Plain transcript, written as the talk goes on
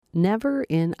Never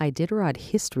in Iditarod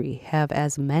history have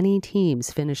as many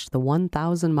teams finished the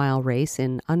 1,000-mile race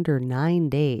in under 9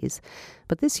 days.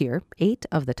 But this year, 8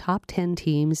 of the top 10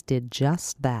 teams did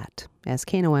just that. As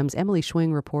KNOM's Emily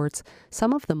Schwing reports,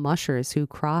 some of the mushers who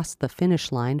crossed the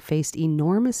finish line faced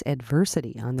enormous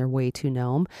adversity on their way to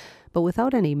Nome. But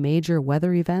without any major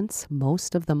weather events,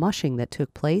 most of the mushing that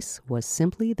took place was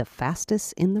simply the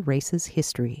fastest in the race's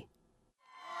history.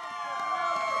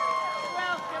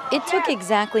 It took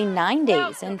exactly 9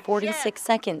 days and 46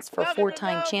 seconds for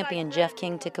four-time champion Jeff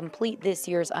King to complete this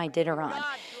year's Iditarod.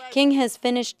 King has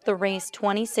finished the race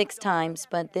 26 times,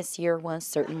 but this year was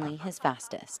certainly his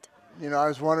fastest. You know, I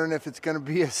was wondering if it's going to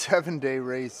be a 7-day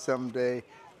race someday.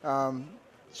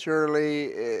 Surely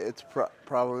it's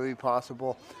probably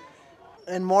possible.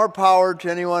 And more power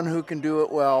to anyone who can do it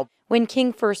well. When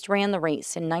King first ran the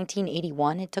race in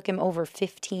 1981, it took him over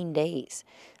 15 days.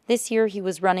 This year, he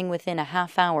was running within a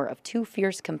half hour of 2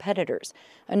 fierce competitors,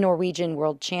 a Norwegian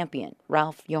world champion,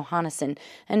 Ralph Johannesson,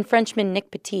 and Frenchman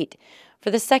Nick Petit.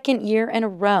 For the second year in a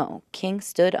row, King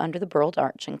stood under the Burled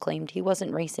Arch and claimed he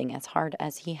wasn't racing as hard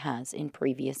as he has in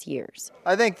previous years.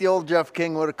 I think the old Jeff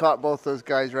King would have caught both those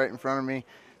guys right in front of me,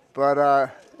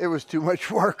 but it was too much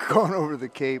work going over the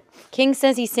Cape. King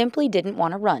says he simply didn't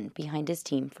want to run behind his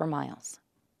team for miles.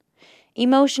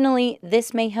 Emotionally,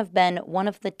 this may have been one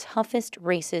of the toughest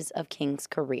races of King's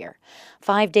career.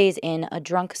 5 days in, a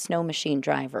drunk snow machine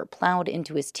driver plowed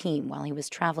into his team while he was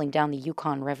traveling down the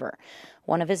Yukon River.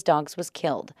 One of his dogs was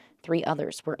killed. 3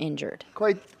 others were injured.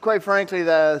 Quite frankly,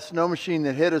 the snow machine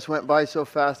that hit us went by so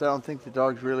fast, I don't think the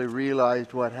dogs really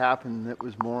realized what happened. It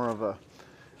was more of a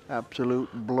absolute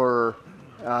blur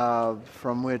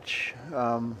from which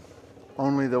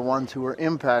only the ones who were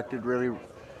impacted really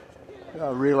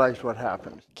realized what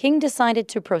happened. King decided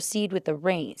to proceed with the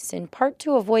race, in part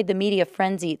to avoid the media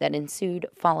frenzy that ensued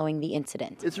following the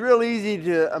incident. It's real easy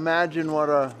to imagine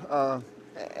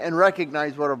and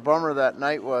recognize what a bummer that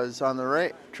night was on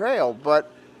the trail, but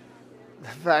the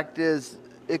fact is,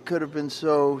 it could have been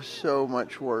so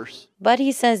much worse. But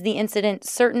he says the incident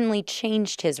certainly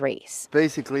changed his race.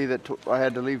 Basically, I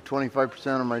had to leave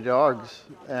 25% of my dogs,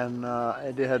 and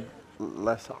I had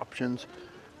less options.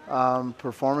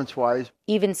 Performance-wise.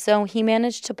 Even so, he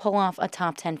managed to pull off a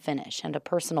top 10 finish and a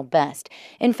personal best.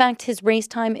 In fact, his race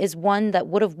time is one that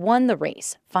would have won the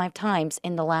race 5 times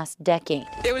in the last decade.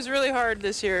 It was really hard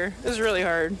this year. It was really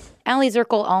hard. Allie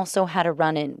Zirkle also had a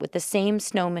run-in with the same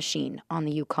snow machine on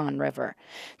the Yukon River.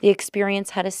 The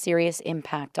experience had a serious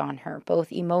impact on her,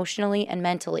 both emotionally and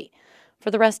mentally. For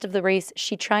the rest of the race,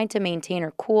 she tried to maintain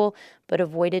her cool, but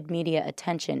avoided media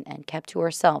attention and kept to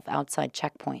herself outside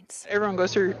checkpoints. Everyone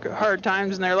goes through hard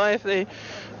times in their life.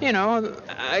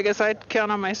 I guess I'd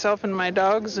count on myself and my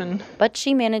dogs. But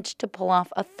she managed to pull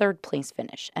off a 3rd place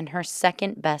finish and her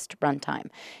second best run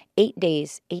time, 8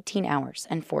 days, 18 hours,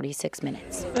 and 46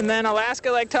 minutes. And then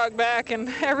Alaska talked back, and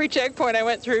every checkpoint I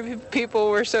went through, people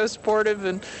were so supportive,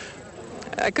 and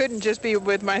I couldn't just be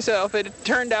with myself. It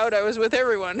turned out I was with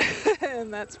everyone,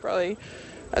 and that's probably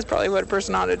what a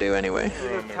person ought to do anyway.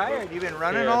 You look tired. You've been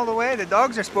running all the way. The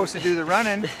dogs are supposed to do the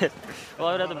running.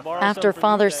 After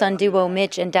father-son duo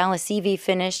Mitch and Dallas Evie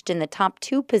finished in the top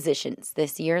 2 positions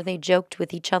this year, they joked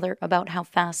with each other about how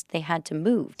fast they had to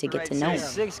move to get to Nome.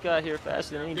 6 got here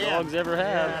faster than any dogs ever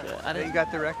have. You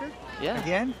got the record? Yeah.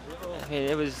 Again? I mean,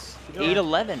 it was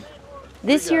 8:11.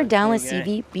 This year, Dallas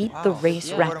Evie beat the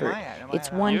race record.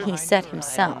 It's one he set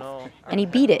himself, and he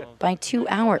beat it by 2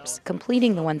 hours,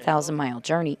 completing the 1,000-mile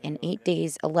journey in 8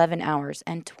 days, 11 hours,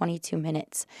 and 22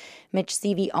 minutes. Mitch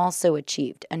Seavey also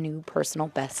achieved a new personal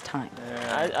best time.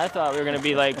 I thought we were going to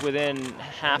be within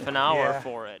half an hour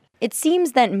for it. It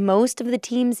seems that most of the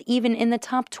teams, even in the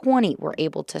top 20, were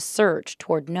able to surge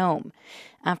toward Nome.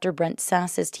 After Brent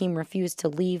Sass's team refused to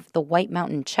leave the White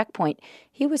Mountain checkpoint,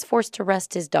 he was forced to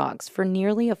rest his dogs for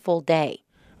nearly a full day.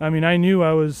 I mean, I knew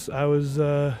I was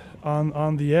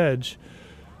on the edge,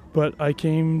 but I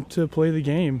came to play the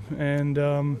game, and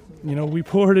we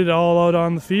poured it all out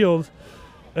on the field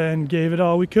and gave it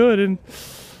all we could, and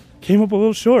came up a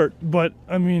little short. But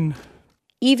I mean,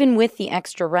 even with the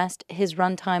extra rest, his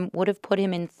run time would have put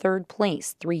him in 3rd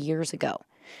place 3 years ago.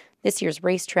 This year's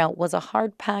race trail was a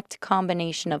hard-packed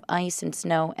combination of ice and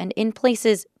snow and, in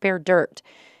places, bare dirt.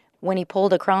 When he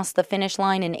pulled across the finish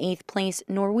line in 8th place,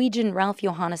 Norwegian Ralph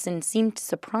Johannesson seemed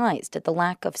surprised at the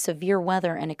lack of severe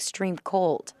weather and extreme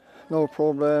cold. No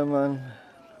problem, and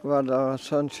weather,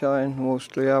 sunshine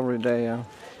mostly every day.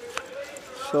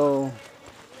 So,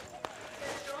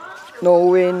 no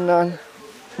wind and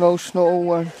no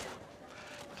snow,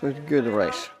 so it's a good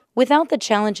race. Without the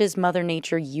challenges Mother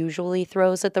Nature usually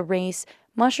throws at the race,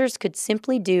 mushers could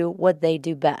simply do what they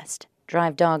do best,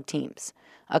 drive dog teams.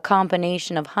 A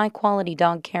combination of high-quality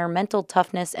dog care, mental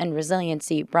toughness, and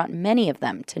resiliency brought many of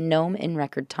them to Nome in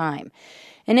record time.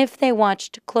 And if they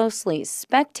watched closely,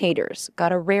 spectators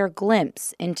got a rare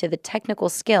glimpse into the technical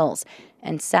skills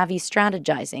and savvy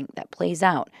strategizing that plays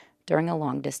out during a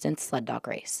long-distance sled dog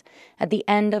race. At the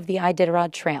end of the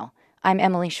Iditarod Trail, I'm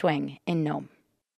Emily Schwing in Nome.